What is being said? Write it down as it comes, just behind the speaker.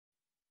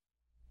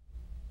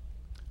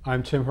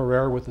I'm Tim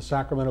Herrera with the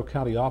Sacramento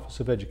County Office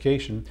of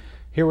Education,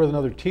 here with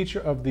another Teacher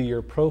of the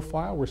Year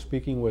profile. We're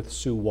speaking with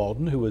Sue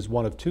Walden, who is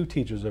one of two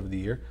Teachers of the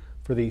Year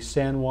for the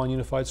San Juan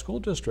Unified School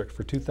District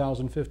for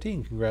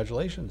 2015.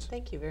 Congratulations.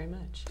 Thank you very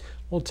much.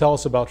 Well, tell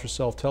us about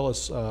yourself. Tell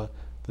us the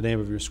name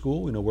of your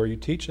school, where you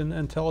teach,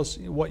 and tell us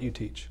what you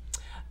teach.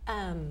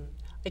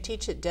 I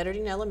teach at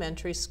Detterding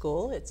Elementary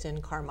School. It's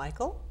in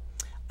Carmichael.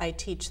 I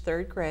teach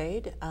third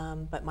grade,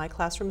 but my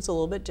classroom is a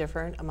little bit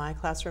different. My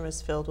classroom is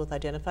filled with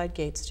identified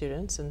GATE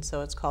students, and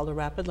so it's called a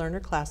Rapid Learner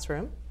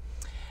Classroom.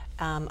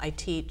 I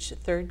teach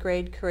third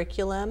grade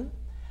curriculum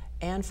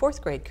and fourth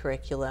grade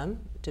curriculum,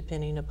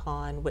 depending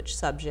upon which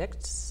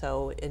subject.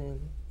 So in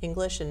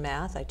English and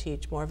math, I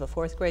teach more of a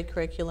fourth grade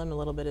curriculum, a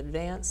little bit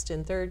advanced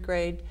in third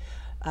grade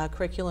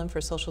curriculum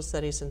for social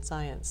studies and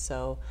science.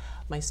 So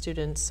my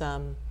students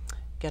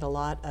get a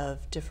lot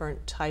of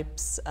different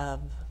types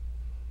of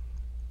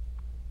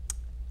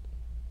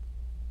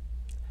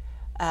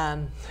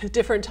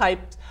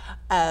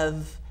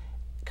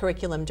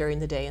curriculum during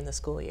the day in the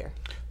school year.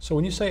 So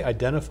when you say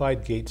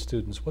identified GATE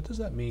students, what does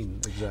that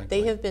mean exactly?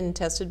 They have been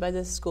tested by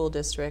the school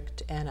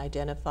district and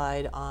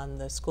identified on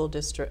the school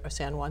district, or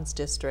San Juan's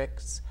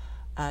district's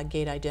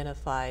GATE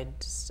identified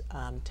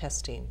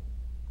testing.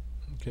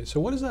 Okay,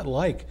 so what is that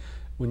like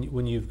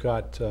when you've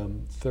got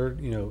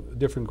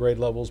different grade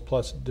levels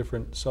plus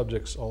different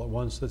subjects all at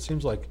once? That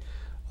seems like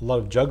a lot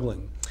of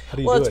juggling. How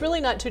do you do it? Well, it's really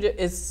not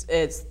it's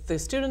the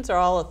students are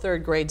all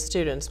third grade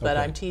students, but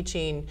okay. I'm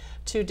teaching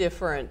two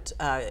different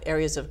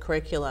areas of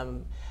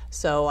curriculum.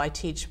 So I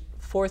teach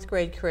fourth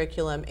grade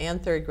curriculum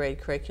and third grade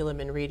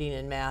curriculum in reading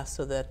and math,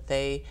 so that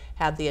they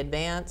have the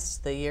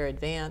advanced, the year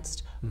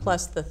advanced,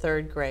 plus the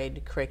third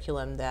grade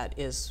curriculum that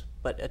is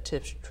what a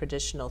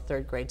traditional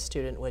third grade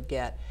student would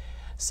get.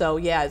 So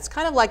yeah, it's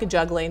kind of like a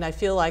juggling. I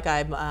feel like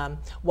I'm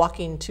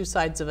walking two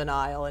sides of an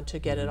aisle and to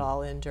get it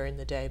all in during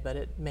the day, but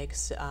it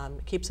makes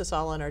keeps us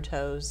all on our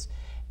toes,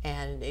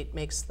 and it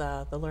makes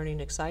the learning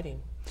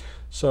exciting.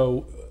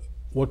 So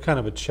what kind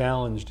of a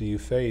challenge do you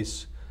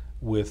face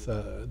with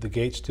the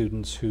GATE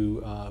students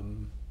who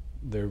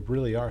they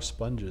really are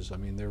sponges? I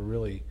mean, they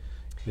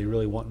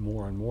really want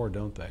more and more,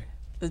 don't they?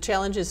 The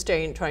challenge is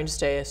trying to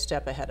stay a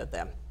step ahead of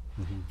them.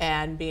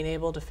 And being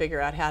able to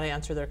figure out how to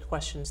answer their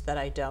questions that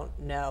I don't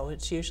know.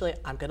 It's usually,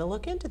 I'm going to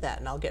look into that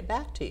and I'll get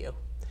back to you.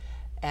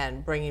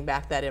 And bringing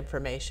back that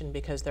information,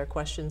 because their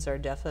questions are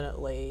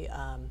definitely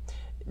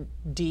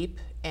deep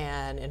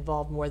and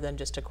involve more than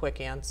just a quick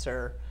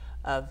answer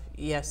of,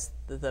 yes,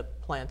 the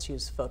plants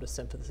use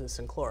photosynthesis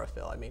and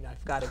chlorophyll. I mean,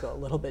 I've got to go a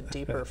little bit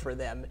deeper for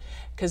them,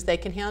 because they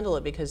can handle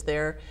it, because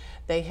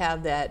they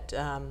have that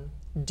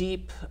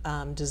deep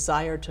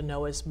desire to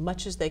know as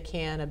much as they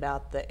can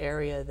about the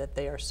area that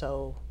they are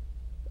so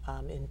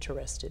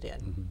interested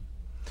in.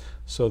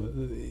 So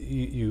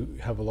you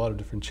have a lot of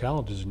different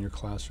challenges in your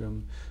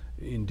classroom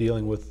in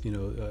dealing with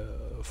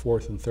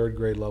fourth and third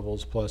grade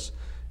levels, plus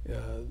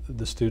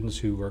the students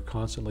who are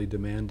constantly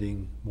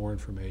demanding more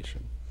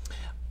information.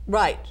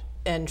 Right,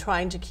 and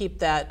trying to keep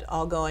that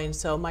all going.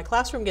 So my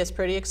classroom gets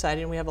pretty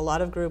exciting. We have a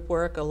lot of group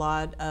work, a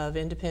lot of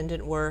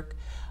independent work.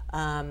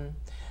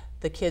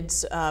 The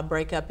kids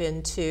break up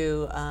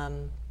into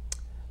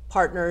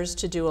partners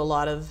to do a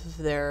lot of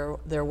their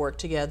work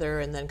together,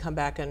 and then come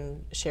back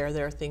and share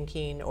their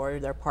thinking or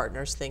their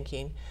partner's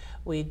thinking.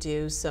 We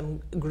do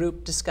some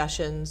group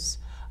discussions,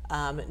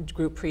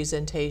 group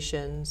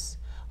presentations,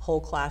 whole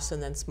class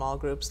and then small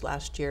groups.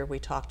 Last year we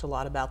talked a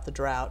lot about the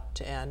drought,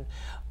 and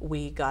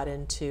we got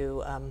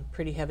into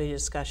pretty heavy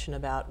discussion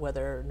about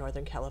whether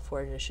Northern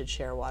California should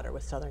share water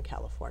with Southern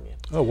California.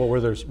 Oh, what were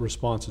their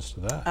responses to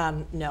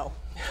that? No.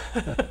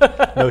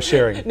 No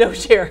sharing. No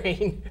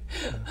sharing.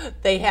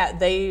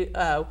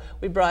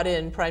 We brought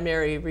in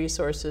primary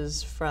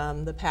resources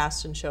from the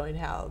past and showing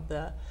how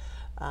the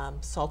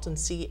Salton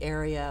Sea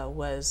area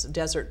was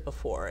desert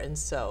before, and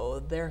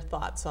so their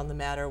thoughts on the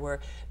matter were,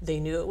 they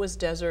knew it was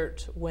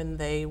desert when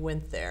they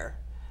went there.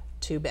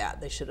 Too bad.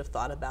 They should have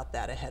thought about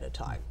that ahead of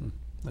time.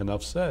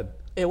 Enough said.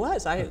 It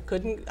was. I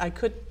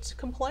couldn't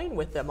complain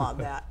with them on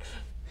that.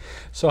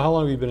 So how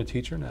long have you been a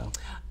teacher now?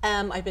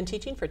 I've been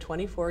teaching for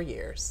 24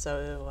 years,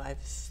 so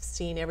I've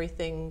seen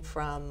everything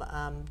from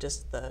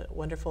just the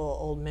wonderful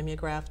old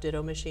mimeograph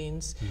ditto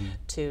machines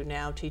to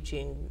now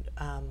teaching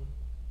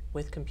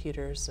with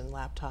computers and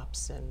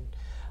laptops, and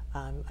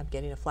I'm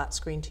getting a flat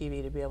screen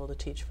TV to be able to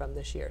teach from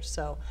this year.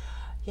 So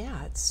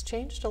yeah, it's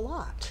changed a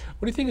lot.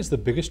 What do you think is the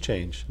biggest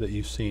change that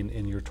you've seen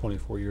in your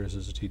 24 years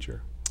as a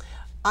teacher?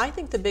 I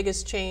think the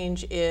biggest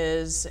change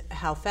is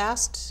how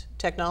fast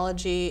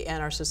technology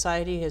and our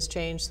society has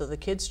changed, so the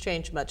kids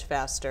change much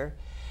faster,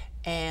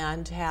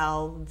 and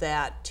how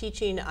that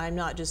teaching, I'm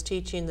not just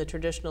teaching the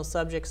traditional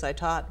subjects I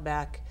taught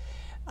back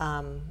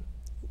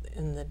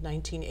in the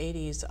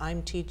 1980s,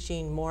 I'm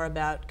teaching more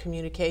about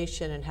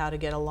communication and how to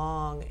get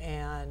along,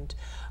 and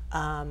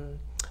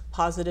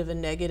positive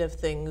and negative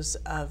things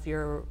of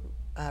your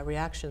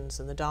reactions,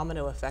 and the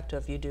domino effect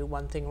of you do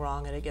one thing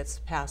wrong and it gets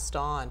passed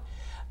on,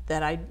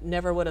 that I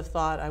never would have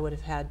thought I would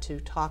have had to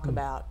talk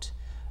about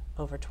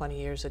over 20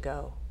 years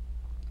ago.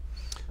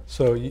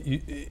 So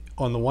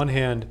on the one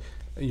hand,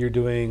 you're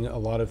doing a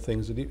lot of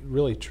things that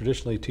really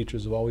traditionally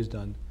teachers have always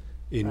done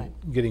in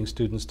Right. getting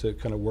students to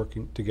kind of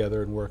working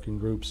together and work in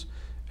groups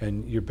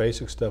and your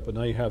basic stuff, but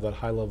now you have that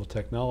high level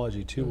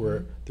technology too,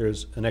 where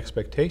there's an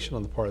expectation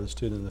on the part of the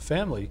student and the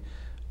family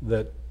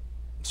that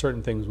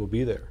certain things will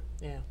be there.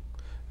 Yeah.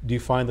 Do you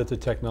find that the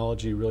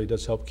technology really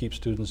does help keep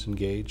students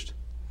engaged?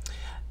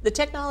 The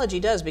technology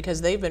does,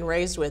 because they've been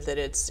raised with it.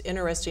 It's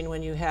interesting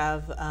when you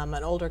have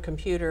an older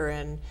computer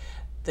and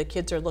the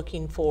kids are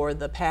looking for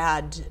the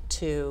pad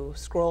to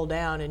scroll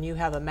down, and you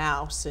have a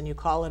mouse and you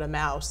call it a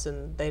mouse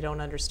and they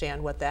don't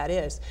understand what that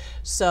is.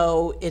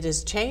 So it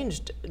has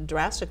changed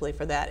drastically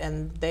for that,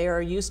 and they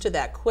are used to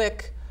that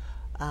quick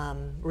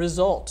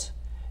result.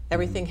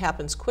 Everything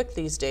happens quick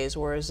these days,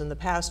 whereas in the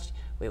past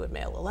we would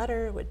mail a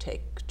letter, it would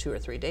take 2 or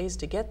 3 days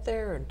to get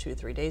there, and 2 or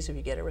 3 days if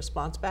you get a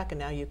response back, and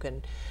now you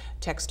can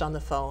text on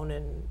the phone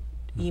and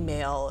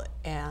email,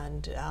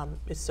 and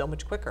it's so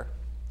much quicker.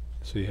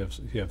 So you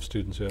have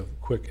students who have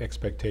quick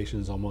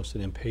expectations, almost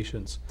an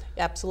impatience.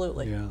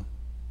 Absolutely. Yeah.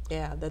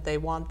 Yeah, that they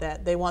want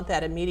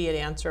that immediate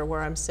answer,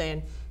 where I'm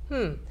saying,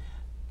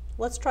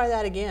 let's try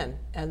that again.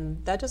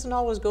 And that doesn't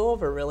always go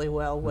over really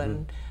well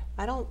when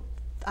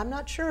I'm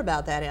not sure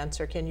about that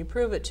answer. Can you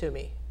prove it to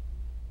me?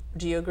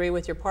 Do you agree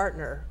with your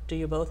partner? Do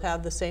you both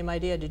have the same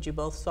idea? Did you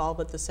both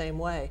solve it the same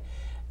way?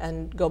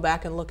 And go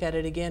back and look at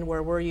it again,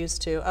 where we're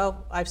used to,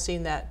 oh, I've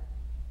seen that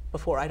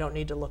before, I don't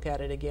need to look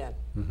at it again.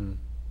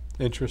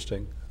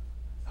 Interesting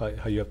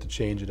how you have to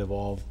change and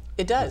evolve.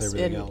 It does.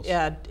 With everything else.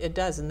 Yeah, it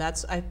does. And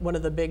that's one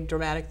of the big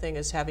dramatic things,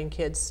 is having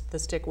kids to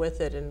stick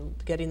with it and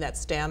getting that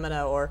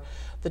stamina, or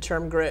the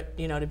term grit,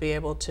 to be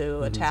able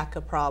to attack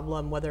a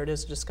problem, whether it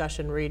is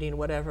discussion, reading,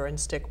 whatever, and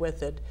stick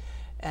with it.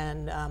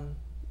 And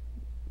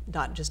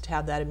not just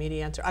have that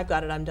immediate answer. I've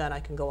got it, I'm done, I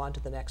can go on to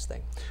the next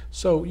thing.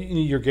 So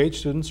your GAGE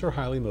students are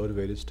highly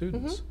motivated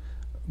students,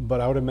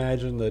 but I would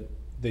imagine that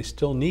they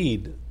still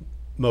need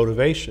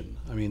motivation.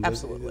 I mean,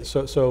 Absolutely.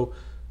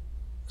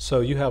 So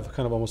you have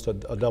kind of almost a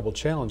double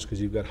challenge,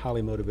 because you've got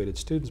highly motivated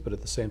students, but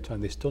at the same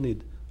time they still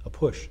need a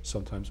push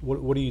sometimes.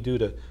 What do you do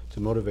to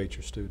motivate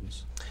your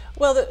students?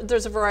 Well,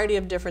 there's a variety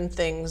of different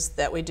things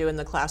that we do in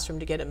the classroom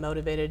to get it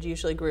motivated.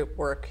 Usually group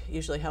work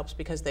usually helps,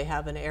 because they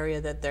have an area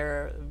that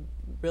they're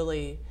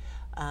really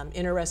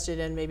interested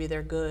in. Maybe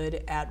they're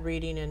good at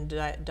reading and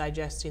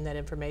digesting that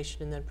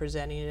information and then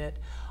presenting it.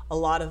 A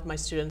lot of my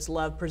students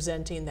love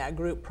presenting that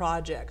group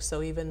project,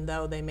 so even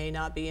though they may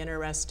not be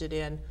interested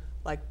in,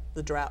 like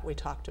the drought we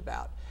talked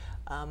about.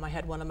 I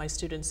had one of my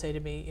students say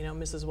to me,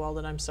 Mrs.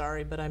 Walden, I'm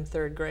sorry, but I'm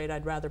 3rd grade.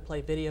 I'd rather play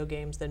video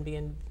games than be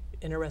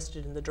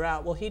interested in the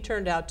drought. Well, he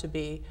turned out to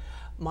be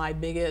my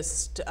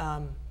biggest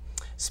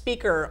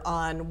speaker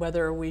on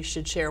whether we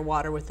should share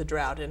water with the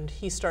drought, and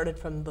he started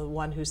from the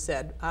one who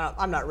said,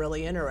 I'm not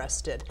really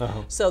interested.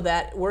 So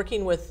that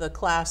working with the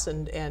class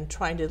and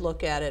trying to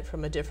look at it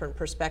from a different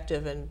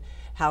perspective and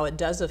how it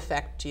does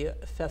affect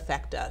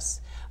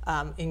us,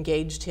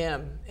 engaged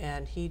him,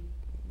 and he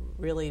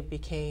really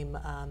became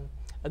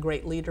a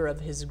great leader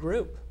of his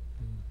group.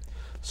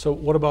 So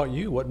what about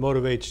you? What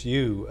motivates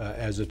you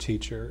as a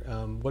teacher?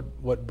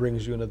 What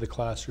brings you into the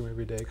classroom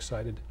every day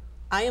excited?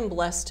 I am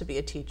blessed to be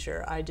a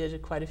teacher. I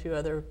did quite a few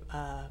other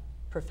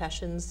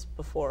professions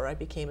before I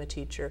became a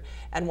teacher,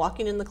 and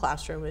walking in the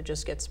classroom, it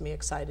just gets me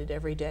excited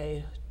every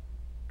day,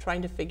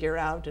 trying to figure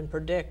out and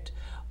predict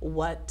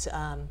what's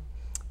going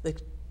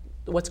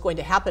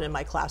to happen in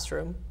my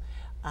classroom.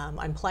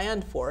 I'm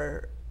planned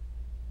for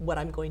what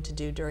I'm going to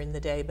do during the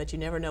day, but you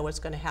never know what's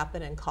going to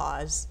happen and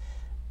cause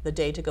the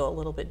day to go a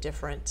little bit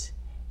different,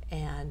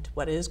 and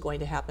what is going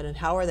to happen, and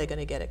how are they going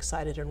to get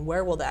excited, and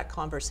where will that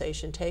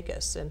conversation take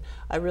us. And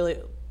I really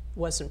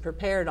wasn't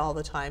prepared all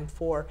the time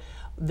for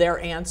their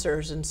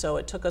answers, and so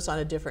it took us on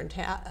a different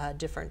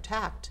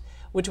tact,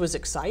 which was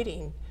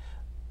exciting.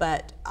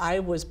 But I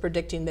was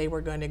predicting they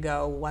were going to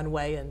go one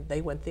way, and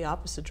they went the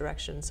opposite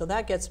direction. So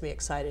that gets me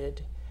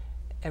excited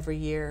every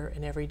year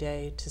and every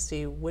day to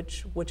see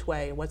which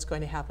way, what's going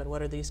to happen,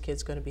 what are these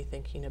kids going to be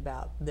thinking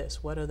about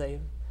this, what do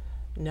they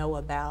know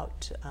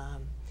about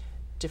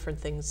different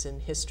things in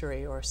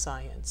history or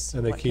science.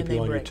 And they keep you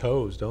on your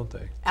toes, don't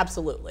they?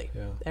 Absolutely.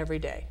 Yeah. Every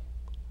day.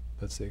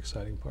 That's the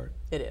exciting part.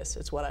 It is.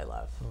 It's what I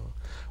love. Oh.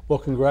 Well,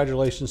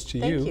 congratulations to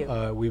Thank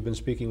you. We've been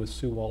speaking with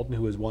Sue Walden,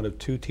 who is one of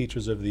 2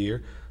 Teachers of the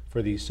Year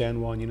for the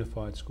San Juan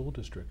Unified School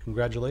District.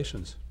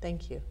 Congratulations.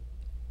 Thank you.